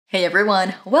Hey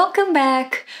everyone, welcome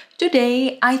back!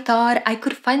 Today I thought I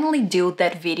could finally do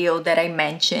that video that I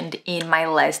mentioned in my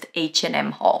last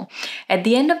H&M haul. At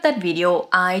the end of that video,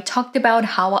 I talked about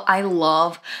how I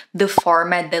love the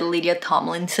format that Lydia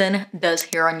Tomlinson does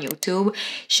here on YouTube.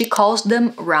 She calls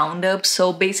them roundups,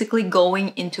 so basically going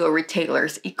into a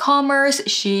retailer's e-commerce,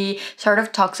 she sort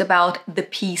of talks about the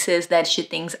pieces that she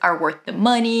thinks are worth the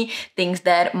money, things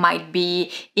that might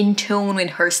be in tune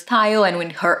with her style and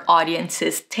with her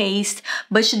audience's taste,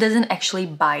 but she doesn't actually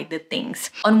buy the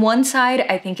things. On one side,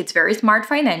 I think it's very smart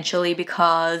financially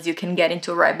because you can get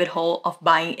into a rabbit hole of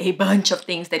buying a bunch of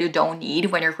things that you don't need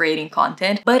when you're creating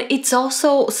content, but it's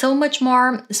also so much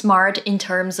more smart in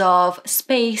terms of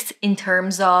space, in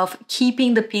terms of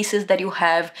keeping the pieces that you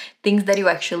have, things that you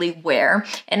actually wear,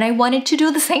 and I wanted to do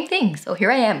the same thing. So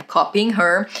here I am copying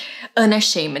her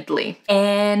unashamedly.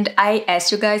 And I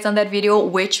asked you guys on that video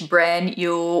which brand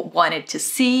you wanted to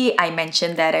see. I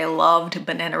mentioned that I loved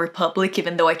Banana Republic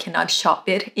even though I cannot shop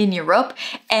it in Europe,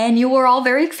 and you were all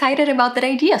very excited about that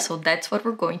idea, so that's what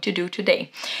we're going to do today.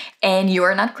 And you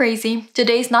are not crazy.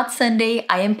 Today is not Sunday.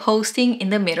 I am posting in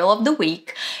the middle of the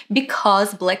week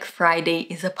because Black Friday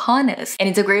is upon us, and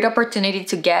it's a great opportunity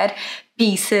to get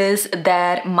pieces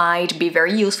that might be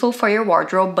very useful for your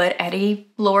wardrobe but at a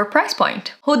lower price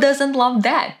point. Who doesn't love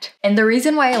that? And the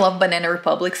reason why I love Banana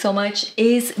Republic so much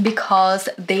is because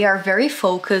they are very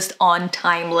focused on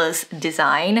timeless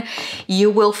design. You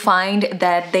will find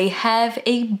that they have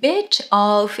a bit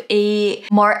of a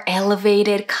more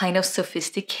elevated, kind of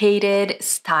sophisticated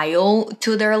style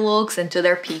to their looks and to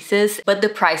their pieces, but the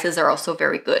prices are also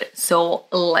very good. So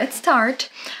let's start.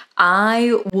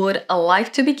 I would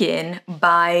like to begin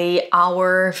by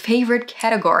our favorite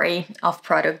category of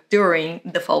product during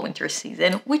the fall-winter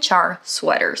season, which are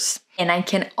sweaters. And I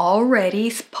can already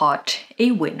spot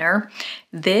a winner.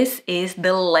 This is the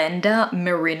Lenda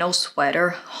Merino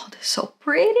sweater. Oh, this is so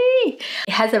pretty. It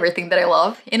has everything that I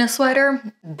love in a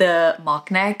sweater. The mock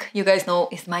neck, you guys know,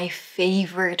 is my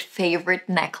favorite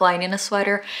neckline in a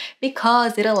sweater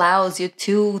because it allows you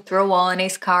to throw on a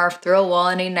scarf, throw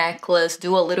on a necklace,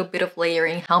 do a little bit of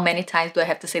layering. How many times do I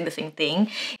have to say the same thing?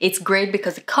 It's great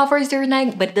because it covers your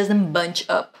neck, but it doesn't bunch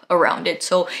up around it.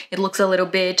 So it looks a little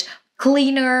bit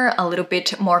cleaner, a little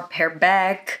bit more pared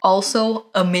back. Also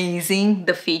amazing,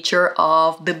 the feature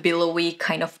of the billowy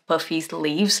kind of puffy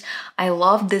sleeves. I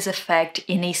love this effect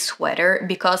in a sweater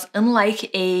because unlike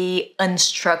a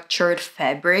unstructured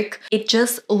fabric, it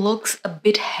just looks a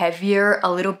bit heavier,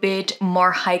 a little bit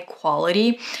more high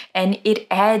quality, and it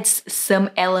adds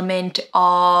some element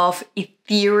of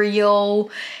ethereal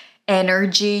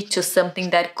energy to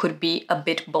something that could be a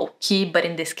bit bulky, but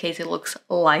in this case it looks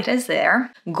light as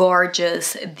air.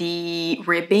 Gorgeous, the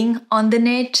ribbing on the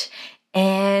knit,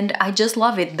 and I just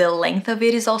love it. The length of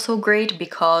it is also great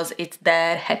because it's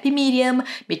that happy medium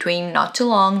between not too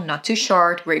long, not too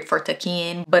short, great for tucking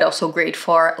in, but also great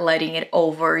for letting it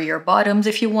over your bottoms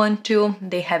if you want to.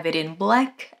 They have it in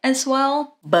black as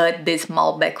well, but this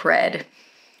Malbec red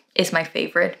is my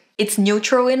favorite. It's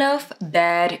neutral enough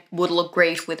that it would look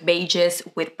great with beiges,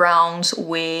 with browns,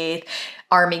 with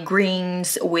army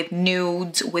greens, with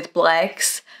nudes, with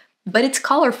blacks, but it's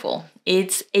colorful.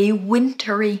 It's a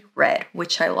wintry red,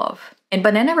 which I love. And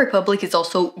Banana Republic is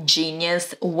also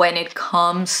genius when it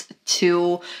comes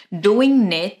to doing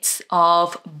knits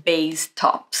of base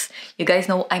tops. You guys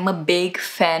know I'm a big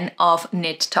fan of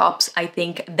knit tops. I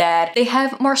think that they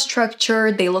have more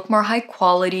structure, they look more high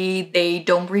quality, they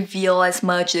don't reveal as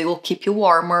much, they will keep you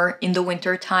warmer in the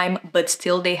winter time, but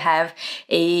still they have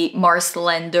a more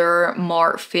slender,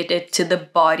 more fitted to the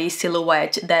body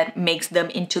silhouette that makes them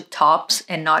into tops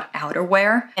and not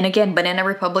outerwear. And again, Banana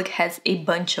Republic has a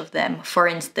bunch of them. For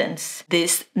instance,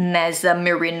 this Neza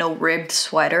Merino ribbed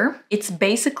sweater. It's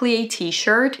basically a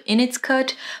t-shirt in its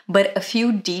cut, but a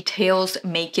few details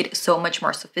make it so much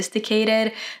more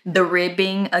sophisticated. The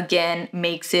ribbing, again,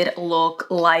 makes it look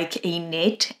like a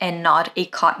knit and not a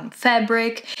cotton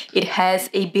fabric. It has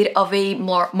a bit of a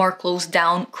more closed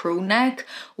down crew neck,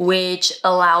 which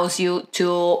allows you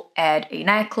to add a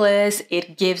necklace.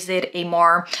 It gives it a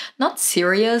more, not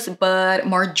serious, but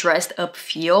more dressed up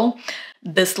feel.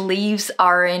 The sleeves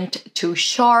aren't too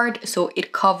short, so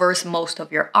it covers most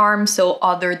of your arm. So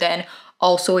other than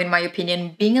also, in my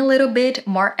opinion, being a little bit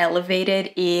more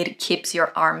elevated, it keeps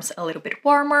your arms a little bit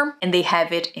warmer. And they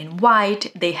have it in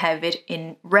white, they have it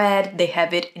in red, they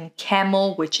have it in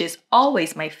camel, which is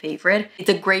always my favorite. It's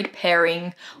a great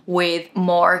pairing with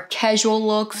more casual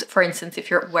looks. For instance, if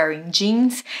you're wearing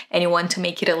jeans and you want to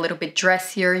make it a little bit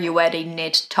dressier, you add a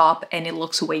knit top and it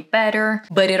looks way better.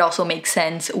 But it also makes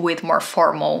sense with more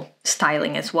formal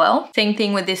styling as well. Same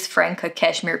thing with this Franca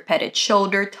cashmere padded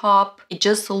shoulder top. It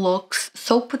just looks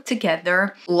so put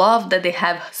together. Love that they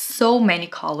have so many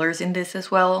colors in this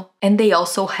as well. And they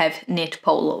also have knit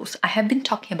polos. I have been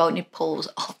talking about knit polos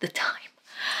all the time.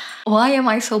 Why am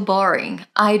I so boring?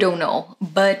 I don't know,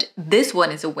 but this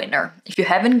one is a winner. If you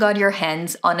haven't got your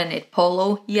hands on a knit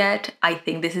polo yet, I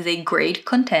think this is a great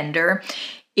contender.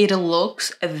 It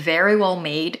looks very well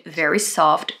made, very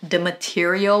soft. The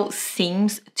material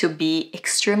seems to be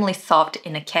extremely soft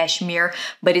in a cashmere,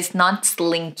 but it's not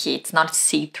slinky, it's not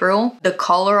see-through. The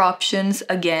color options,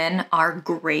 again, are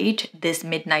great. This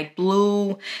midnight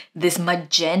blue, this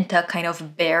magenta kind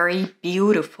of berry,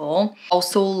 beautiful.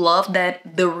 Also love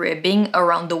that the ribbing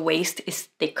around the waist is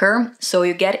thicker, so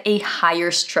you get a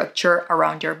higher structure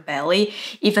around your belly.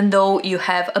 Even though you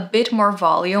have a bit more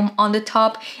volume on the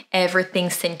top, everything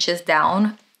cinches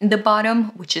down in the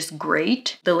bottom, which is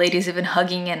great. The lady's even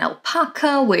hugging an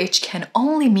alpaca, which can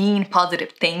only mean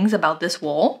positive things about this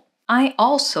wool. I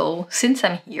also, since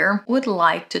I'm here, would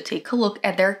like to take a look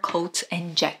at their coats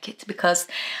and jackets, because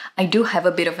I do have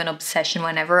a bit of an obsession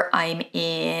whenever I'm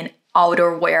in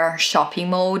outerwear shopping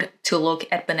mode to look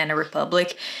at Banana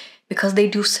Republic, because they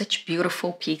do such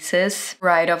beautiful pieces.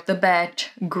 Right off the bat,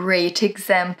 great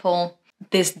example.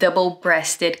 This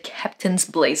double-breasted captain's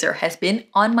blazer has been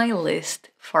on my list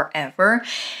forever,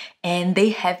 and they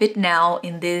have it now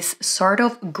in this sort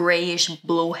of grayish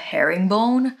blue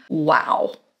herringbone.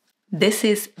 Wow. This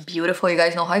is beautiful. You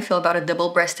guys know how I feel about a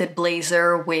double-breasted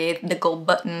blazer with the gold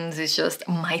buttons. It's just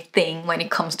my thing when it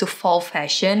comes to fall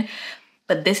fashion.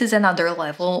 But this is another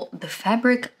level. The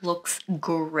fabric looks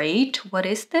great. What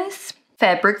is this?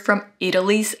 Fabric from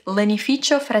Italy's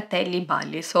Lanificio Fratelli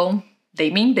Balli. So they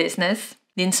mean business.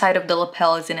 The inside of the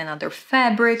lapel is in another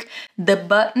fabric. The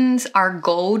buttons are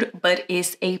gold, but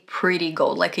is a pretty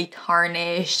gold, like a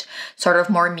tarnished, sort of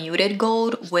more muted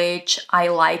gold, which I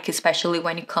like, especially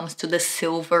when it comes to the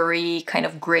silvery, kind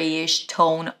of grayish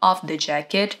tone of the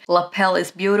jacket. Lapel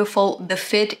is beautiful. The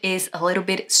fit is a little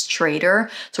bit straighter,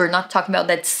 so we're not talking about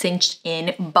that cinched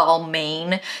in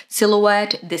Balmain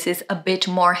silhouette. This is a bit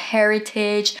more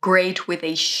heritage, great with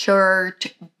a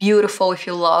shirt, beautiful if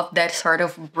you love that sort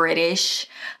of British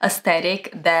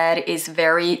aesthetic that is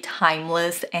very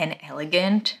timeless and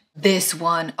elegant. This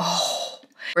one, oh,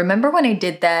 remember when I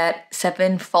did that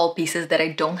 7 fall pieces that I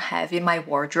don't have in my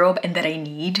wardrobe and that I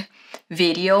need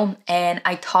video, and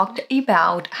I talked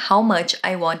about how much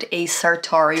I want a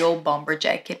sartorial bomber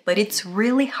jacket, but it's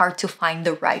really hard to find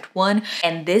the right one,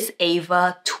 and this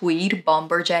Ava tweed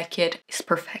bomber jacket is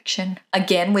perfection.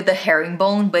 Again with the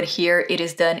herringbone, but here it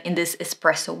is done in this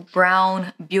espresso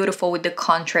brown, beautiful with the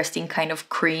contrasting kind of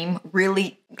cream,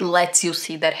 really lets you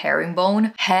see that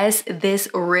herringbone. Has this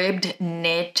ribbed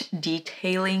knit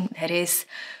detailing that is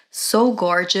so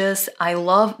gorgeous. I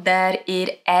love that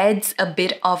it adds a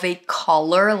bit of a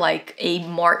collar, like a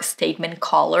more statement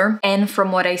collar. And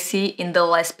from what I see in the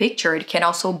last picture, it can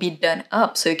also be done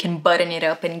up, so you can button it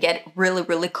up and get really,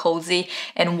 really cozy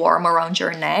and warm around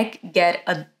your neck, get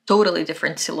a totally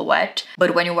different silhouette.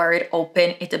 But when you wear it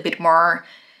open, it's a bit more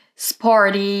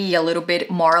sporty, a little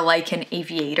bit more like an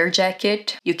aviator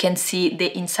jacket. You can see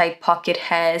the inside pocket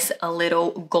has a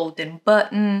little golden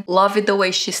button. Love it the way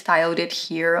she styled it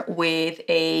here with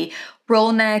a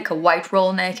roll neck, a white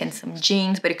roll neck and some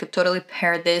jeans, but you could totally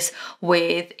pair this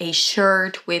with a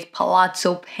shirt, with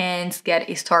palazzo pants, get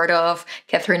a sort of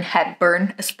Katharine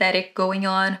Hepburn aesthetic going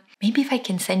on. Maybe if I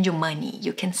can send you money,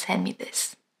 you can send me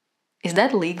this. Is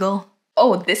that legal?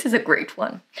 Oh, this is a great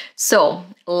one. So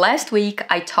last week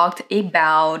I talked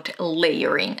about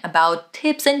layering, about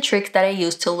tips and tricks that I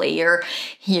use to layer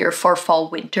here for fall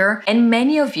winter. And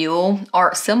many of you,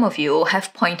 or some of you,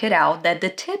 have pointed out that the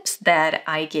tips that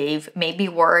I gave maybe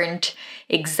weren't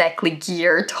exactly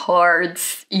geared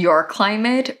towards your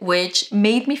climate, which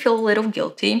made me feel a little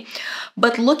guilty.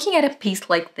 But looking at a piece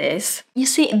like this, you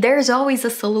see, there's always a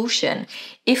solution.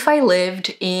 If I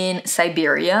lived in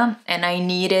Siberia and I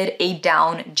needed a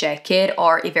down jacket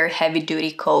or a very heavy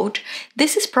duty coat,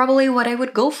 this is probably what I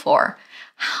would go for.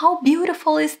 How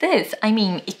beautiful is this? I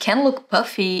mean, it can look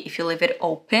puffy if you leave it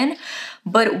open,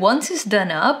 but once it's done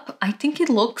up, I think it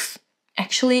looks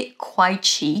actually quite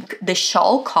chic. The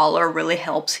shawl collar really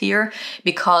helps here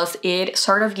because it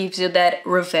sort of gives you that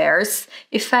reverse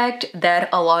effect that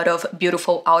a lot of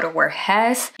beautiful outerwear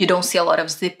has. You don't see a lot of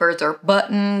zippers or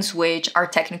buttons, which are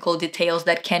technical details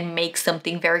that can make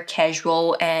something very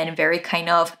casual and very kind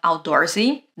of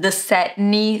outdoorsy. The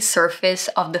satiny surface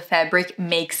of the fabric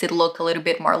makes it look a little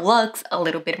bit more luxe, a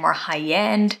little bit more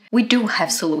high-end. We do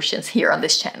have solutions here on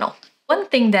this channel. One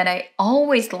thing that I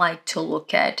always like to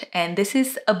look at, and this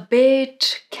is a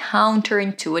bit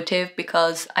counterintuitive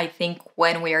because I think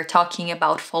when we are talking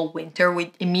about fall winter,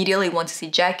 we immediately want to see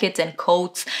jackets and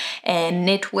coats and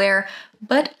knitwear,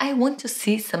 but I want to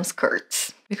see some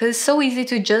skirts. Because it's so easy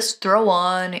to just throw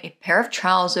on a pair of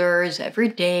trousers every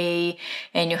day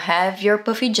and you have your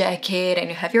puffy jacket and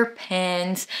you have your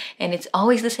pants and it's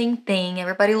always the same thing.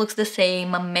 Everybody looks the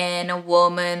same, a man, a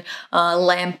woman, a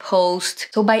lamppost.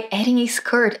 So by adding a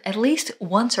skirt at least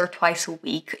once or twice a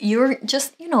week, you're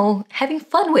just, having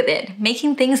fun with it,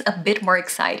 making things a bit more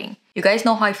exciting. You guys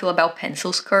know how I feel about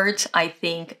pencil skirts. I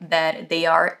think that they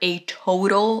are a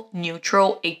total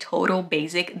neutral, a total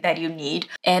basic that you need.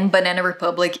 And Banana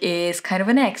Republic is kind of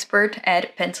an expert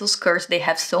at pencil skirts. They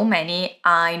have so many.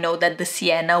 I know that the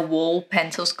Sienna wool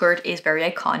pencil skirt is very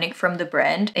iconic from the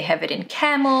brand. They have it in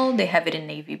camel, they have it in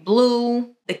navy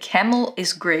blue. The camel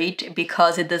is great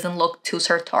because it doesn't look too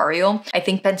sartorial. I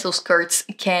think pencil skirts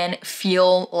can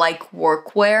feel like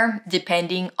workwear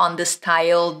depending on the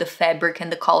style, the fabric, and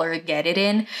the color you get it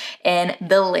in. And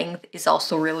the length is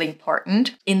also really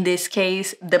important. In this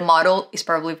case, the model is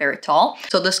probably very tall,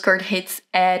 so the skirt hits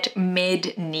at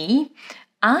mid-knee.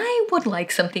 I would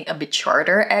like something a bit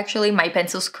shorter. Actually, my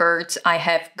pencil skirts, I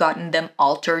have gotten them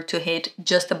altered to hit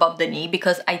just above the knee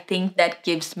because I think that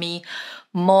gives me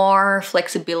more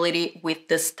flexibility with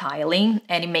the styling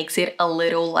and it makes it a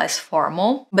little less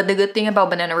formal. But the good thing about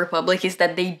Banana Republic is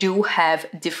that they do have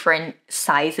different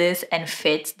sizes and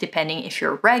fits depending if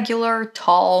you're regular,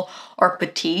 tall, or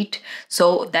petite.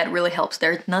 So that really helps.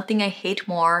 There's nothing I hate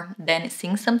more than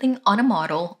seeing something on a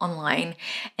model online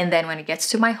and then when it gets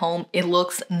to my home, it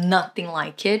looks nothing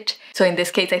like it. So in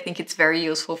this case, I think it's very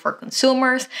useful for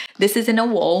consumers. This is in a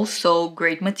wool, so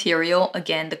great material.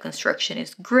 Again, the construction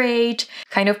is great.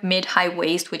 Kind of mid-high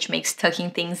waist, which makes tucking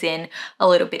things in a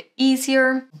little bit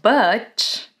easier.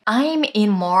 But I'm in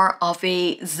more of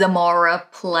a Zamora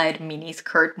plaid mini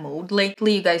skirt mood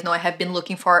lately. You guys know I have been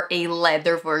looking for a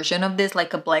leather version of this,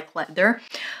 like a black leather.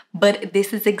 But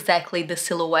this is exactly the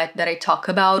silhouette that I talk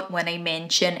about when I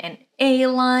mention an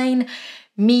A-line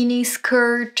mini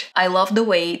skirt. I love the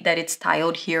way that it's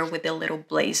styled here with a little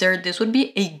blazer. This would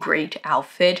be a great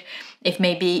outfit if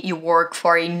maybe you work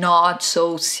for a not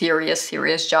so serious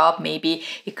job, maybe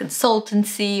a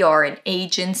consultancy or an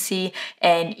agency,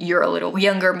 and you're a little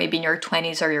younger, maybe in your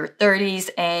 20s or your 30s,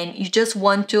 and you just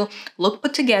want to look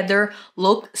put together,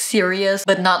 look serious,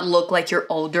 but not look like you're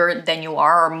older than you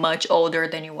are or much older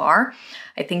than you are.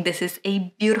 I think this is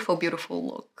a beautiful, beautiful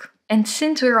look. And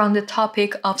since we're on the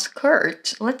topic of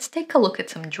skirts, let's take a look at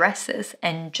some dresses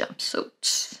and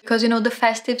jumpsuits. Because the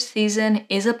festive season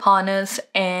is upon us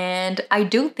and I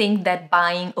do think that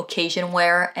buying occasion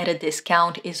wear at a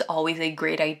discount is always a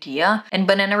great idea. And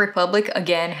Banana Republic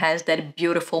again has that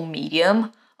beautiful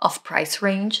medium of price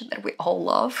range that we all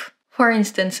love. For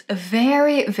instance,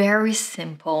 very, very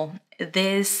simple,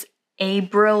 this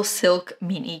April silk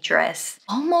mini dress.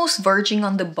 Almost verging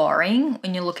on the boring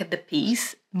when you look at the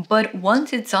piece. But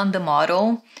once it's on the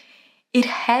model, it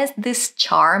has this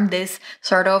charm, this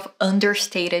sort of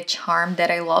understated charm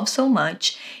that I love so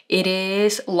much. It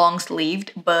is long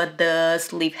sleeved, but the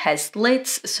sleeve has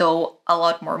slits, so a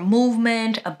lot more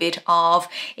movement, a bit of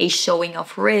a showing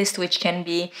of wrist, which can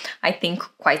be, I think,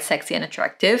 quite sexy and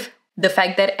attractive. The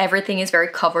fact that everything is very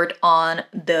covered on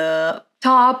the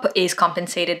top is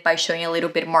compensated by showing a little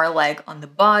bit more leg on the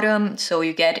bottom, so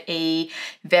you get a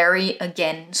very,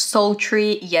 again,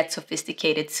 sultry yet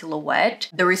sophisticated silhouette.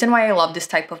 The reason why I love this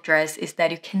type of dress is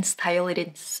that you can style it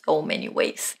in so many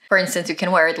ways. For instance, you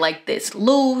can wear it like this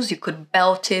loose, you could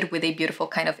belt it with a beautiful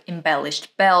kind of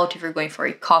embellished belt if you're going for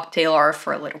a cocktail or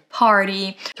for a little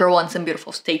party, throw on some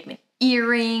beautiful statement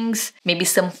earrings, maybe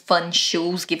some fun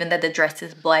shoes. Given that the dress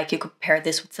is black, you could pair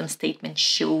this with some statement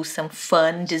shoes, some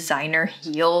fun designer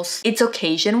heels. It's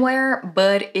occasion wear,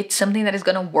 but it's something that is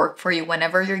gonna work for you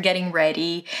whenever you're getting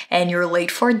ready and you're late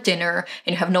for dinner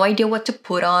and you have no idea what to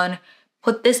put on.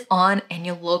 Put this on and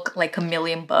you look like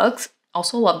 $1,000,000.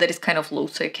 Also love that it's kind of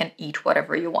loose so you can eat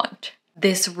whatever you want.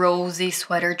 This rosy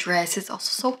sweater dress is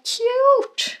also so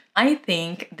cute. I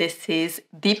think this is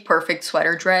the perfect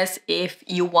sweater dress if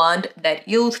you want that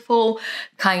youthful,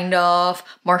 kind of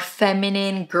more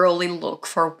feminine, girly look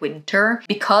for winter.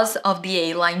 Because of the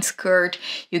A-line skirt,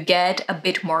 you get a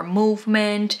bit more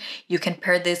movement. You can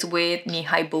pair this with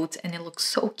knee-high boots and it looks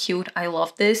so cute. I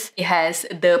love this. It has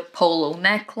the polo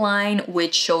neckline,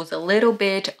 which shows a little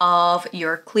bit of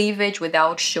your cleavage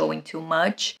without showing too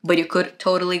much. But you could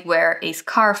totally wear a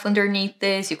scarf underneath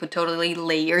this. You could totally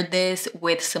layer this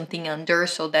with some something under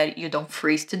so that you don't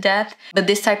freeze to death. But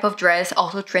this type of dress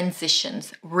also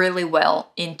transitions really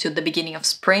well into the beginning of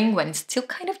spring when it's still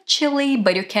kind of chilly,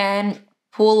 but you can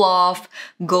pull off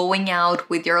going out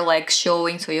with your legs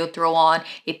showing. So you throw on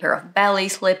a pair of ballet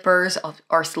slippers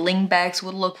or slingbacks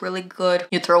would look really good.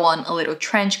 You throw on a little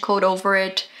trench coat over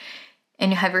it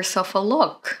and you have yourself a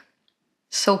look.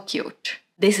 So cute.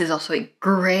 This is also a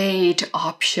great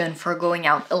option for going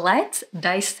out. Let's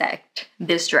dissect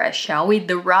this dress, shall we?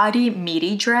 The Roddy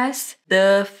midi dress.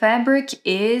 The fabric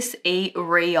is a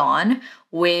rayon,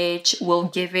 which will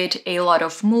give it a lot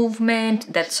of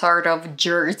movement, that sort of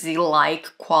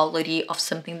jersey-like quality of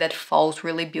something that falls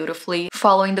really beautifully,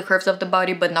 following the curves of the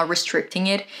body but not restricting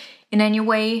it in any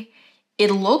way. It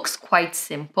looks quite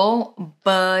simple,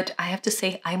 but I have to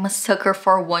say I'm a sucker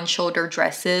for one-shoulder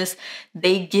dresses.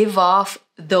 They give off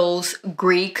those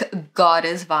Greek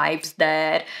goddess vibes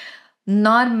that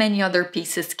not many other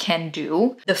pieces can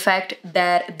do. The fact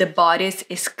that the bodice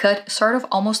is cut sort of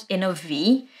almost in a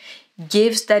V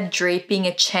gives that draping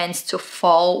a chance to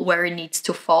fall where it needs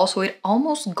to fall. So it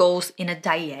almost goes in a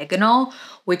diagonal,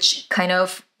 which kind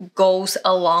of goes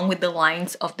along with the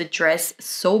lines of the dress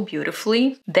so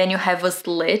beautifully. Then you have a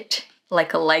slit,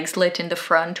 like a leg slit in the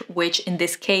front, which in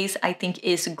this case I think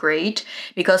is great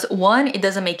because one, it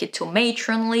doesn't make it too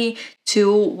matronly.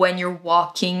 Two, when you're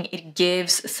walking, it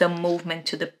gives some movement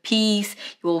to the piece.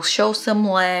 You will show some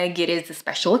leg. It is a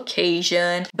special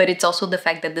occasion, but it's also the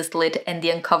fact that the slit and the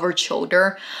uncovered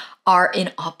shoulder are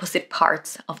in opposite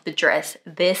parts of the dress.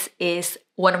 This is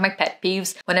one of my pet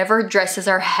peeves. Whenever dresses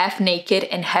are half naked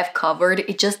and half covered,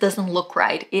 it just doesn't look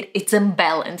right. It's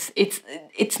imbalanced.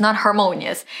 It's not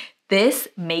harmonious. This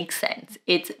makes sense.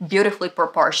 It's beautifully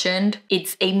proportioned.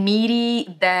 It's a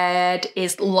midi that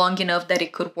is long enough that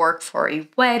it could work for a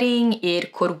wedding.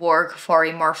 It could work for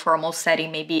a more formal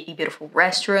setting, maybe a beautiful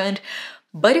restaurant.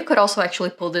 But you could also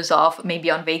actually pull this off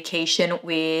maybe on vacation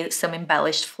with some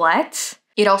embellished flats.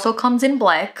 It also comes in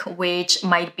black, which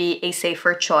might be a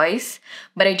safer choice,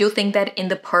 but I do think that in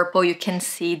the purple you can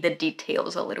see the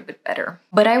details a little bit better.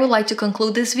 But I would like to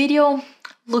conclude this video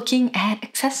looking at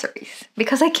accessories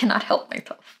because I cannot help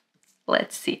myself.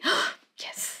 Let's see.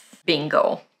 Yes,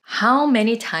 bingo. How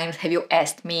many times have you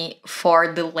asked me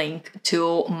for the link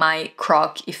to my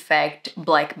Croc Effect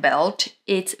black belt?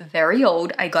 It's very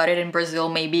old. I got it in Brazil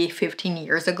maybe 15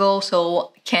 years ago,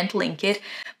 so can't link it.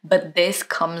 But this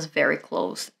comes very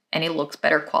close and it looks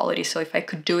better quality. So if I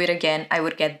could do it again, I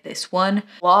would get this one.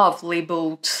 Lovely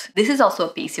boots. This is also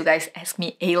a piece you guys ask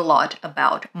me a lot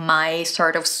about, my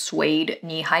sort of suede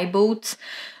knee-high boots.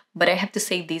 But I have to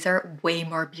say these are way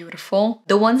more beautiful.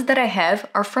 The ones that I have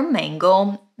are from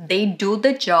Mango. They do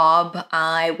the job.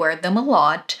 I wear them a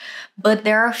lot, but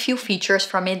there are a few features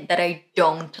from it that I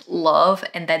don't love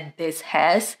and that this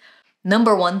has.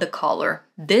 Number one, the color.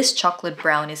 This chocolate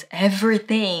brown is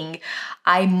everything.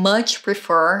 I much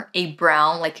prefer a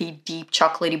brown, like a deep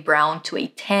chocolatey brown, to a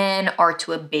tan or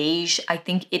to a beige. I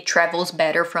think it travels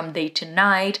better from day to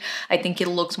night. I think it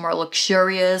looks more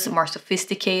luxurious, more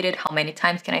sophisticated. How many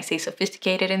times can I say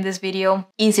sophisticated in this video?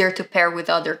 Easier to pair with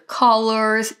other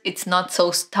colors. It's not so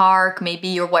stark. Maybe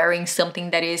you're wearing something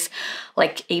that is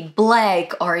like a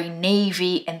black or a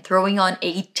navy and throwing on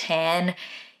a tan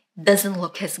doesn't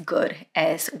look as good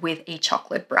as with a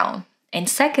chocolate brown. And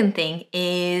second thing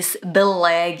is the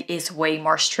leg is way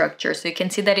more structured. So you can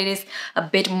see that it is a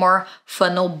bit more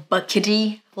funnel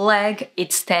buckety leg.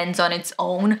 It stands on its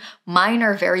own. Mine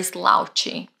are very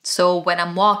slouchy. So when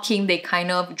I'm walking, they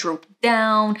kind of droop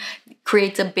down,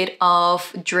 creates a bit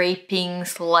of draping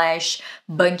slash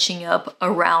bunching up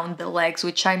around the legs,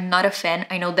 which I'm not a fan.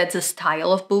 I know that's a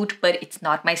style of boot, but it's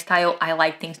not my style. I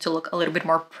like things to look a little bit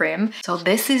more prim. So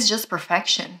this is just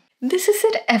perfection. This is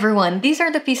it, everyone. These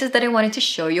are the pieces that I wanted to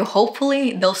show you.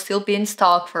 Hopefully they'll still be in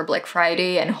stock for Black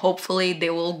Friday and hopefully they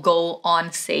will go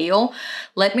on sale.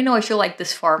 Let me know if you like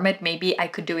this format. Maybe I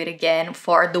could do it again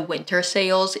for the winter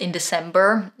sales in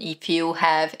December. If you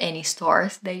have any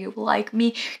stores that you would like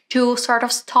me to sort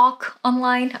of stock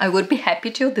online, I would be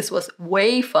happy to. This was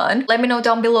way fun. Let me know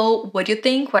down below what you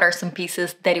think. What are some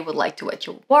pieces that you would like to add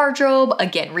to your wardrobe?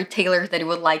 Again, retailers that you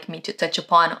would like me to touch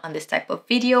upon on this type of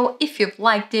video. If you've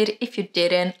liked it, if you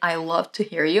didn't, I love to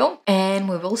hear you. And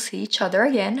we will see each other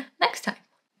again next time.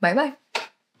 Bye bye.